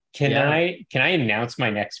news. Can Yeah. I announce my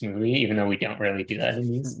next movie, even though we don't really do that in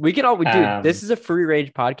these? We can all do. This Um, is a free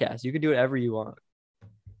range podcast. You can do whatever you want.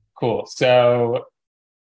 Cool. So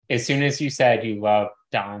as soon as you said you love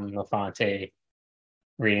Don LaFonte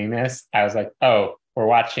reading this, I was like, oh, we're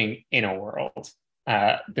watching In a World,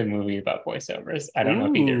 the movie about voiceovers. I don't know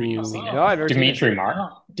if either of you have seen it. No, I've never seen it.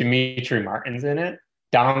 Dimitri Martin's in it.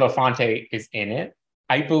 Don LaFonte is in it.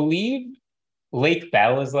 I believe Lake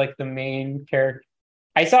Bell is like the main character.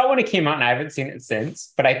 I saw it when it came out and I haven't seen it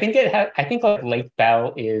since, but I think like Lake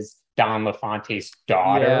Bell is Don LaFonte's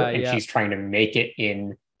daughter, Yeah, and yeah. she's trying to make it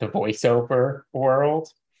in the voiceover world.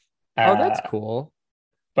 Oh, that's cool.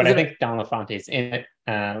 But Is I it- think Don LaFonte's in it.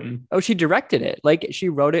 Oh, she directed it. Like she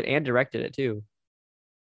wrote it and directed it too.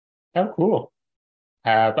 Oh, cool.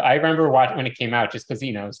 But I remember watching when it came out just because,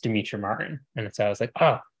 it's Dimitri Martin. And so I was like,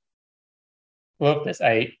 oh, love this.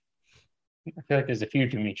 I feel like there's a few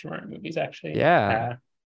Dimitri Martin movies, actually. Yeah.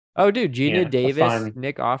 Oh, dude, Gina yeah, a Davis, fun-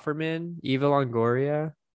 Nick Offerman, Eva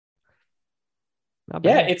Longoria. Not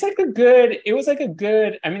Yeah, bad. it was like a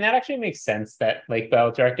good, I mean, that actually makes sense that Lake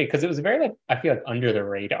Bell directed, because it was a very, like, I feel like under the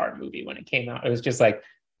radar movie when it came out. It was just like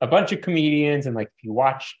a bunch of comedians, and like if you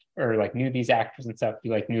watched or like knew these actors and stuff, you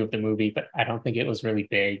like knew of the movie, but I don't think it was really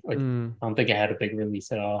big. Like, Mm. I don't think it had a big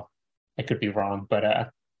release at all. I could be wrong,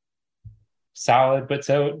 but solid. But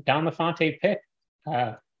so Don LaFonte pick.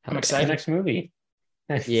 I'm The excited. next movie.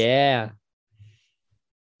 Yeah.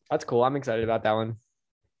 That's cool. I'm excited about that one.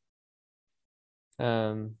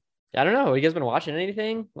 I don't know. Have you guys been watching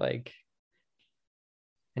anything? Like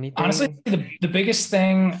anything? Honestly, the biggest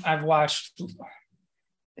thing I've watched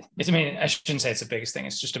is, I mean, I shouldn't say it's the biggest thing,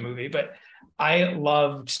 it's just a movie, but I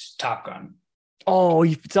loved Top Gun. Oh,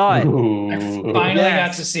 you saw it. I finally Yes.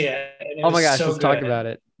 got to see it. And it Oh my was gosh, so let's talk good. about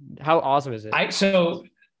it. How awesome is it? Sorry,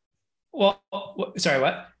 what?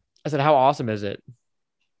 I said, how awesome is it?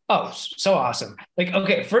 Oh, so awesome. Like,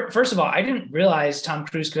 okay, first of all, I didn't realize Tom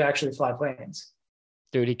Cruise could actually fly planes.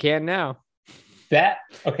 Dude, he can now.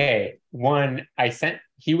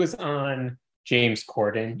 He was on James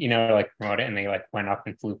Corden, like promote it, and they like went up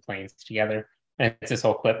and flew planes together. And it's this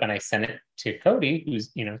whole clip, and I sent it to Cody,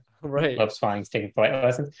 who's, Right. loves flying, he's taking flight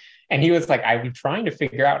lessons. And he was like, I've trying to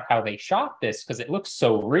figure out how they shot this because it looks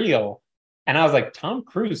so real. And I was like, Tom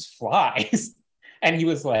Cruise flies. And he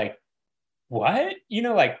was like, what?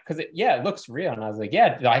 Because it looks real. And I was like,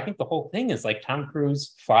 yeah, I think the whole thing is like Tom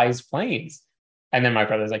Cruise flies planes. And then my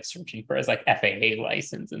brother's like searching for his like FAA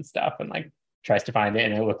license and stuff, and like tries to find it.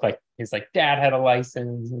 And it looked like his like dad had a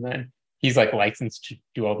license, and then he's like licensed to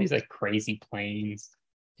do all these like crazy planes.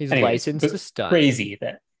 He's Anyways, licensed but to stunt. Crazy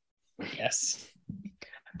that, yes.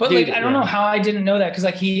 But Dude, like, I don't yeah. know how I didn't know that, because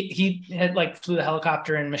like he had like flew the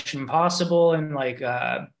helicopter in Mission Impossible, and like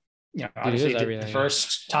obviously does did the everything.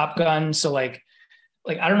 first Top Gun. So like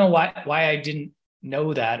I don't know why I didn't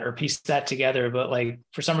know that or piece that together, but like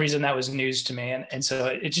for some reason that was news to me, and so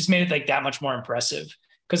it just made it like that much more impressive,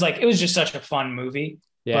 because like it was just such a fun movie.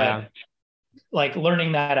 Yeah. But like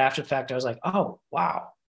learning that after the fact, I was like, oh wow.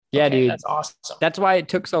 Yeah, Okay, dude. that's awesome. That's why it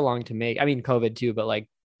took so long to make. I mean, COVID too, but like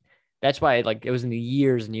that's why it was in the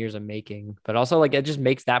years and years of making. But also like it just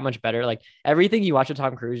makes that much better. Like everything you watch with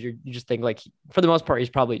Tom Cruise, you just think like for the most part he's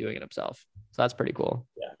probably doing it himself. So that's pretty cool.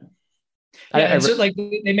 Yeah. I- Yeah, I and so re- like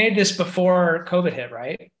they made this before COVID hit,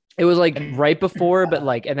 right? It was like right before, but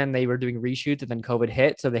like, and then they were doing reshoots, and then COVID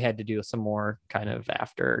hit, so they had to do some more kind of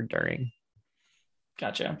after, during.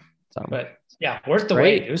 Gotcha. So, But yeah, worth the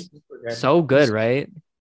Great. wait. It was super good. so good, right?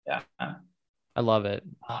 Yeah. I love it.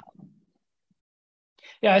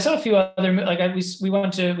 Yeah, I saw a few other like we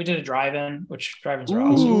did a drive-in, which drive-ins are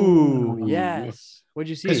awesome. Ooh, yes. What'd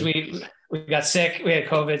you see? Because we got sick, we had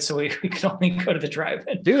COVID, so we could only go to the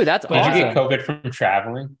drive-in. Dude, that's But- Did awesome. you get COVID from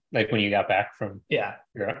traveling? Like when you got back from Yeah.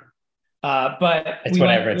 Europe? But It's we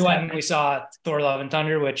whatever, went it's and we saw Thor: Love and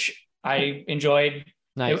Thunder, which I enjoyed.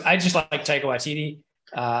 Nice. I just like Taika Waititi.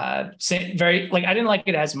 Very like I didn't like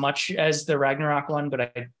it as much as the Ragnarok one, but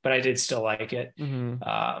I did still like it. Mhm.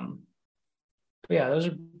 But yeah, those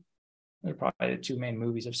are probably the two main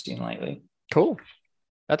movies I've seen lately. Cool.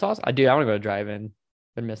 That's awesome. I want to go to drive-in.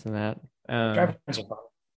 Been missing that. Drive-ins are fun.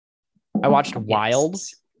 I watched Wild,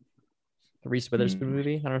 the Reese Witherspoon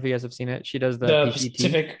movie. I don't know if you guys have seen it. She does the PCT.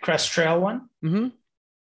 Pacific Crest Trail one. Mm-hmm.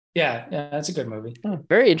 Yeah, that's a good movie.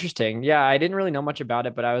 Very interesting. Yeah, I didn't really know much about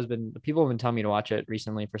it, but people have been telling me to watch it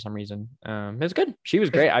recently for some reason. It was good. She was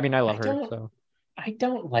great. I mean, I love her. So I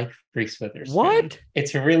don't like Reese Witherspoon. What?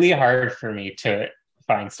 It's really hard for me to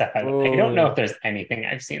find stuff. I don't know if there's anything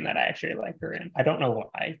I've seen that I actually like her in. I don't know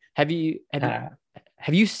why. Have you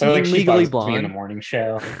seen like Legally Me Blonde in the morning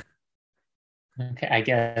show? Okay, I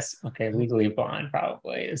guess. Okay, Legally Blonde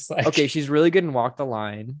probably is like. Okay, she's really good in Walk the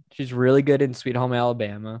Line. She's really good in Sweet Home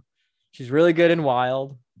Alabama. She's really good in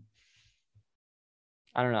Wild.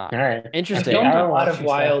 I don't know. All right, interesting. I filmed a lot of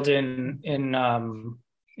Wild in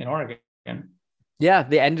Oregon. Yeah,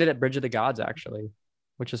 they ended at Bridge of the Gods actually,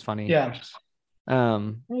 which is funny. Yeah.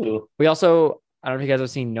 We also, I don't know if you guys have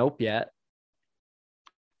seen Nope yet.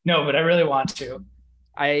 No, but I really want to.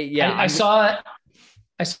 I saw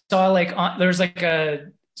like there's like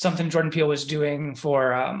something Jordan Peele was doing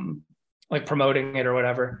for like promoting it or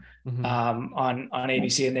whatever on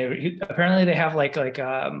ABC, and apparently they have like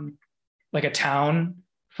a town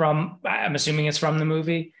from, I'm assuming it's from the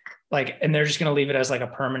movie, like, and they're just gonna leave it as like a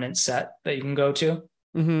permanent set that you can go to.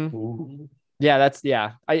 Mm-hmm.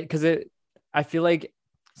 Yeah, I feel like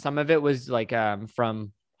some of it was like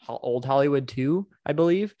from old Hollywood too, I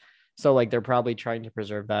believe. So like they're probably trying to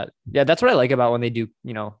preserve that. Yeah, that's what I like about when they do,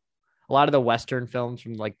 a lot of the Western films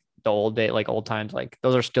from like the old day, like old times, like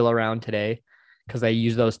those are still around today because they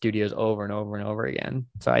use those studios over and over and over again.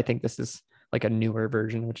 So I think this is like a newer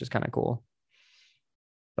version, which is kind of cool.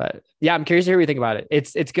 But yeah, I'm curious to hear what you think about it.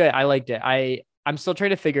 It's good. I liked it. I'm still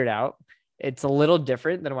trying to figure it out. It's a little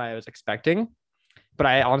different than what I was expecting, but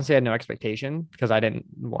I honestly had no expectation because I didn't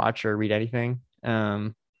watch or read anything.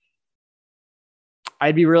 I'm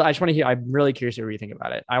really curious to what you think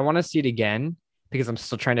about it. I want to see it again because I'm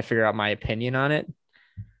still trying to figure out my opinion on it.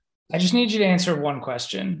 I just need you to answer one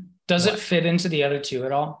question. Does it fit into the other two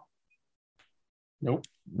at all? Nope.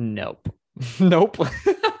 Nope.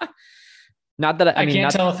 Not that I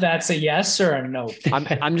can't tell if that's a yes or a nope.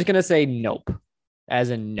 I'm just gonna say nope, as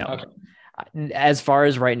in no. Okay. As far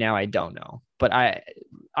as right now, I don't know, but I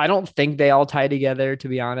don't think they all tie together. To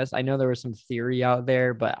be honest, I know there was some theory out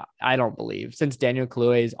there, but I don't believe, since Daniel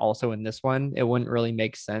Kaluuya is also in this one, it wouldn't really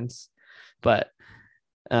make sense. But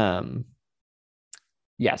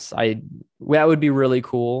yes, that would be really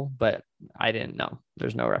cool, but I didn't know.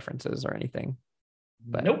 There's no references or anything.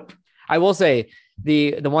 But nope. I will say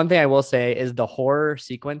the one thing I will say is the horror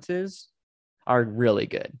sequences are really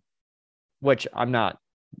good, which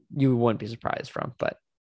you wouldn't be surprised from, but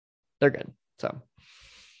they're good. So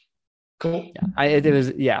cool. Yeah,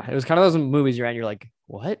 it was kind of those movies you're like,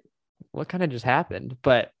 what kind of just happened?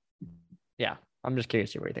 But yeah, I'm just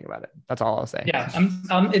curious to hear what you think about it. That's all I'll say. Yeah,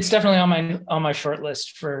 it's definitely on my short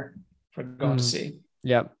list for going to see.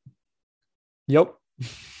 Yep. Nope.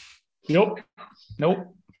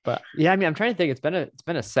 But yeah, I mean, I'm trying to think. It's been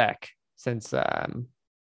a sec since I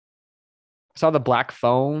saw the Black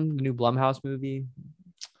Phone, the new Blumhouse movie.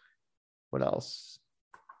 What else?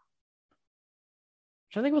 I'm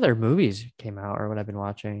trying to think what other movies came out or what I've been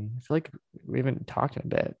watching. I feel like we haven't talked in a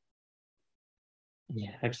bit.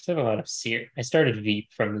 Yeah, I just have a lot of series. I started Veep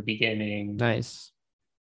from the beginning. Nice.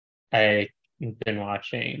 I've been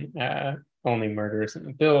watching Only Murders in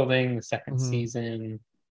the Building, the second season.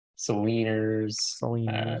 Saliners,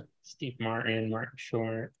 Steve Martin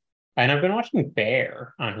Short. And I've been watching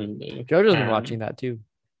Bear on Hulu. Jojo's been watching that too.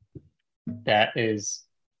 That is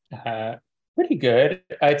pretty good.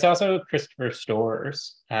 It's also Christopher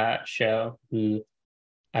Store's show, who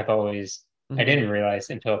I didn't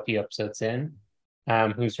realize until a few episodes in,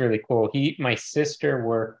 who's really cool. He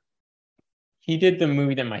did the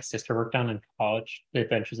movie that my sister worked on in college, The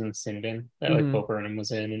Adventures in the Sin Bin, that like Bo Burnham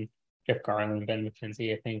was in, and Jeff Garlin and Ben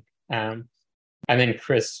McKenzie, I think. And then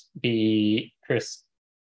Chris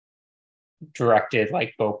directed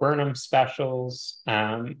like Bo Burnham specials,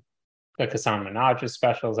 the Hasan Minhaj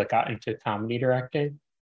specials. I got into comedy directing.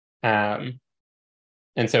 And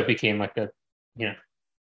so it became like a,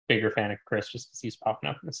 bigger fan of Chris just because he's popping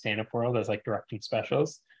up in the stand-up world as like directing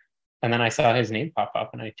specials. And then I saw his name pop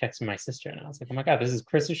up and I texted my sister and I was like, oh my God, this is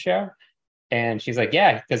Chris's show? And she's like,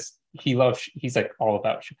 yeah, because he's like all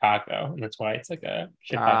about Chicago, and that's why it's like a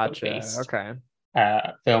Chicago-based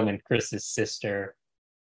film. And Chris's sister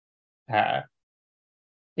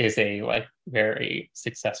is a like very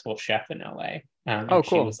successful chef in LA. Cool.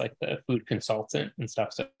 She was like the food consultant and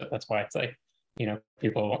stuff. So that's why it's like,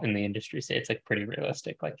 people in the industry say it's like pretty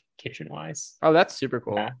realistic, like kitchen wise. Oh, that's super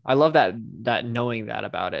cool. I love that knowing that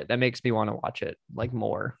about it. That makes me want to watch it like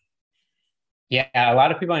more. Yeah, a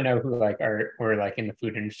lot of people I know who like were like in the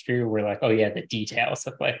food industry were like, oh yeah, the details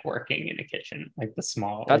of like working in a kitchen, like the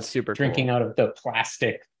small, That's like, super drinking cool. out of the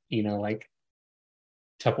plastic, like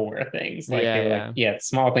Tupperware things. Like Yeah, they were yeah. like, yeah,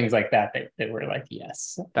 small things like that. They were like,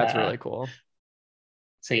 yes. That's really cool.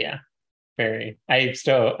 So yeah, I'm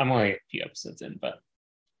only a few episodes in, but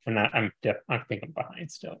I think I'm behind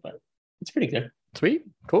still, but it's pretty good. Sweet,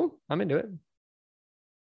 cool. I'm into it.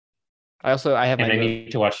 I have And my I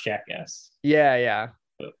need to watch Jackass. Yeah.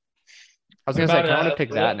 I was gonna say I want to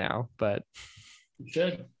pick that what- now, but You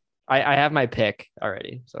should. I have my pick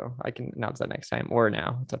already, so I can announce that next time or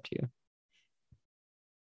now. It's up to you.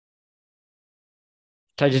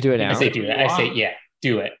 Should I just do it now? I say do it. I say yeah,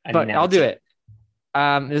 do it. But I'll do it.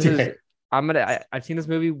 Okay. I've seen this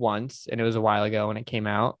movie once, and it was a while ago when it came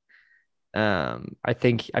out. I'm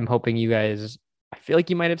hoping you guys. I feel like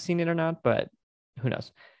you might have seen it or not, but who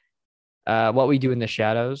knows? What We Do in the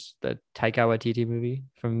Shadows, the Taika Waititi movie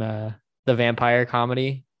from the vampire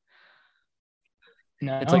comedy.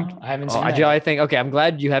 No, It's like I haven't seen it. Joe, I think okay. I'm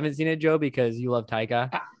glad you haven't seen it, Joe, because you love Taika.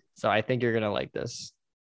 So I think you're gonna like this.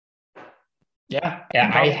 Yeah,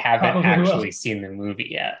 I haven't probably actually will. seen the movie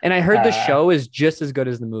yet. And I heard the show is just as good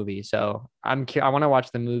as the movie. So I want to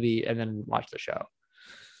watch the movie and then watch the show.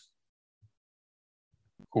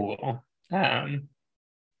 Cool.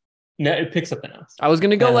 No, it picks up something else. I was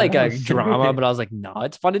gonna go like a drama, but I was like, no,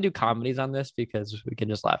 it's fun to do comedies on this because we can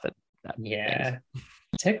just laugh at that. Yeah.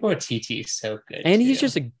 Taika Waititi is so good. And he's too.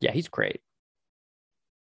 just he's great.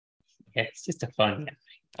 Yeah, it's just a fun guy.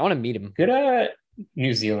 I want to meet him. Good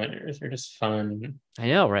New Zealanders are just fun. I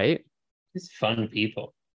know, right? Just fun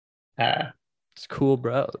people. It's cool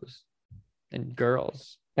bros and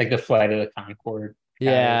girls. Like the Flight of the Concord.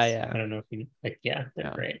 Yeah. I don't know if you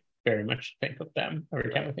they're great. Very much think of them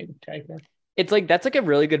every time I think of Taika. It's like that's like a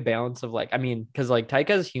really good balance of like, I mean, because like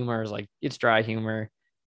Taika's humor is like it's dry humor.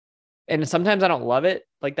 And sometimes I don't love it,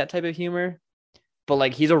 like that type of humor. But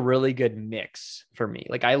like he's a really good mix for me.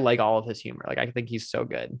 Like I like all of his humor. Like I think he's so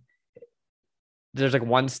good. There's like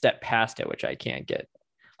one step past it, which I can't get.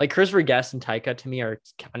 Like Christopher Guest and Taika to me are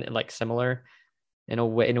kind of like similar in a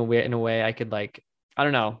way I could like, I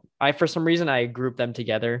don't know. For some reason I group them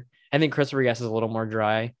together. I think Christopher Guest is a little more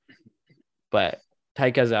dry, but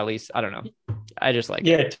Taika's at least, I don't know. I just like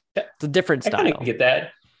it. It's a different style. I kind of get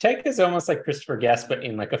that. Taika's almost like Christopher Guest, but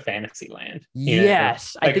in like a fantasy land.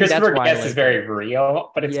 Yes. Like I think Christopher that's why Guest is very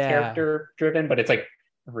real, but it's Yeah. character driven, but it's like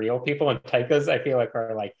real people. And Taika's, I feel like,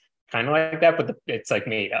 are like kind of like that, but it's like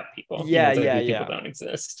made up people. Yeah, It's like yeah, these yeah. People don't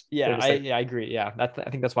exist. Yeah, They're just like, I agree. Yeah, I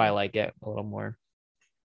think that's why I like it a little more.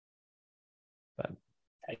 But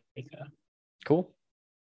Taika. cool.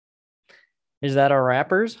 Is that our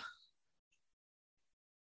rappers?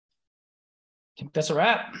 I think that's a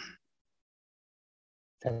wrap.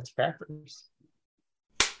 That's rappers.